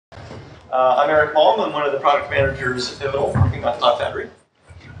I'm Eric Malm. I'm one of the product managers at Pivotal, working on Cloud Foundry.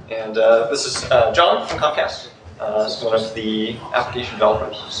 And this is John from Comcast. This is one of the application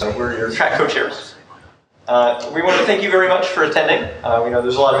developers. So we're your track co-chairs. We want to thank you very much for attending. We know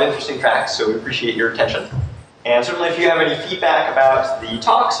there's a lot of interesting tracks, so we appreciate your attention. And certainly if you have any feedback about the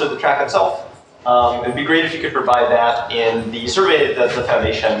talks or the track itself, it would be great if you could provide that in the survey that the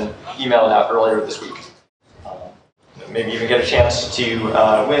Foundation emailed out earlier this week. Maybe even get a chance to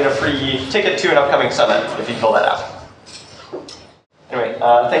win a free ticket to an upcoming summit if you fill that out. Anyway,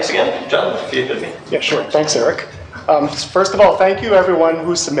 thanks again. John, if you could me. Yeah, sure. Thanks, Eric. First of all, thank you everyone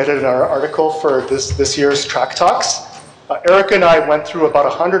who submitted an article for this year's track talks. Eric and I went through about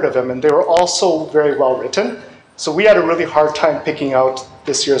 100 of them, and they were also very well written. So we had a really hard time picking out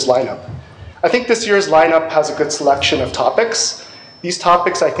this year's lineup. I think this year's lineup has a good selection of topics. These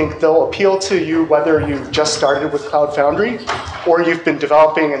topics, I think they'll appeal to you whether you've just started with Cloud Foundry or you've been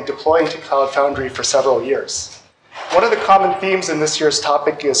developing and deploying to Cloud Foundry for several years. One of the common themes in this year's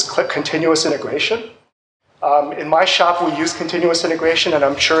topic is continuous integration. In my shop, we use continuous integration, and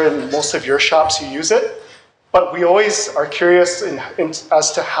I'm sure in most of your shops you use it. But we always are curious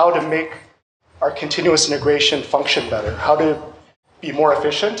as to how to make our continuous integration function better, how to be more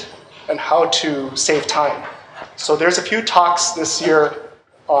efficient, and how to save time. So there's a few talks this year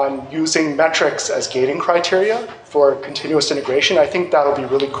on using metrics as gating criteria for continuous integration. I think that'll be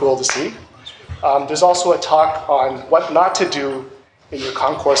really cool to see. There's also a talk on what not to do in your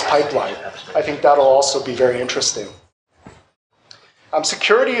concourse pipeline. I think that'll also be very interesting.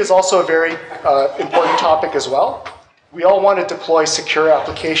 Security is also a very important topic as well. We all want to deploy secure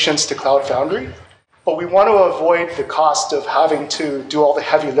applications to Cloud Foundry, but we want to avoid the cost of having to do all the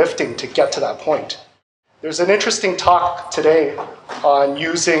heavy lifting to get to that point. There's an interesting talk today on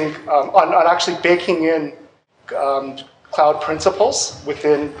using, on actually baking in cloud principles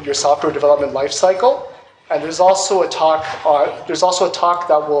within your software development lifecycle. And there's also a talk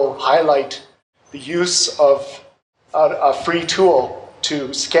that will highlight the use of a free tool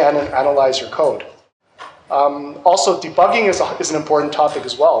to scan and analyze your code. Also, debugging is an important topic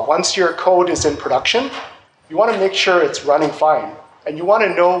as well. Once your code is in production, you want to make sure it's running fine. And you want to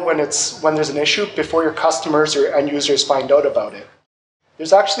know when there's an issue before your customers or end users find out about it.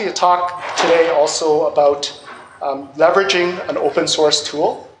 There's actually a talk today also about leveraging an open source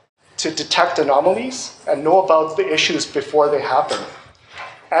tool to detect anomalies and know about the issues before they happen.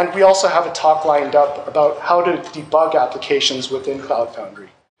 And we also have a talk lined up about how to debug applications within Cloud Foundry.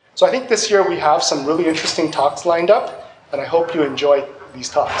 So I think this year we have some really interesting talks lined up, and I hope you enjoy these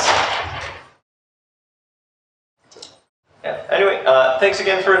talks. Yeah. Anyway, thanks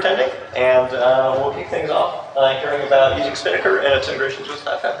again for attending, and we'll kick things off hearing about using Spinnaker and its integrations with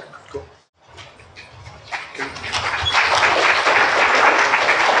Cloud Foundry.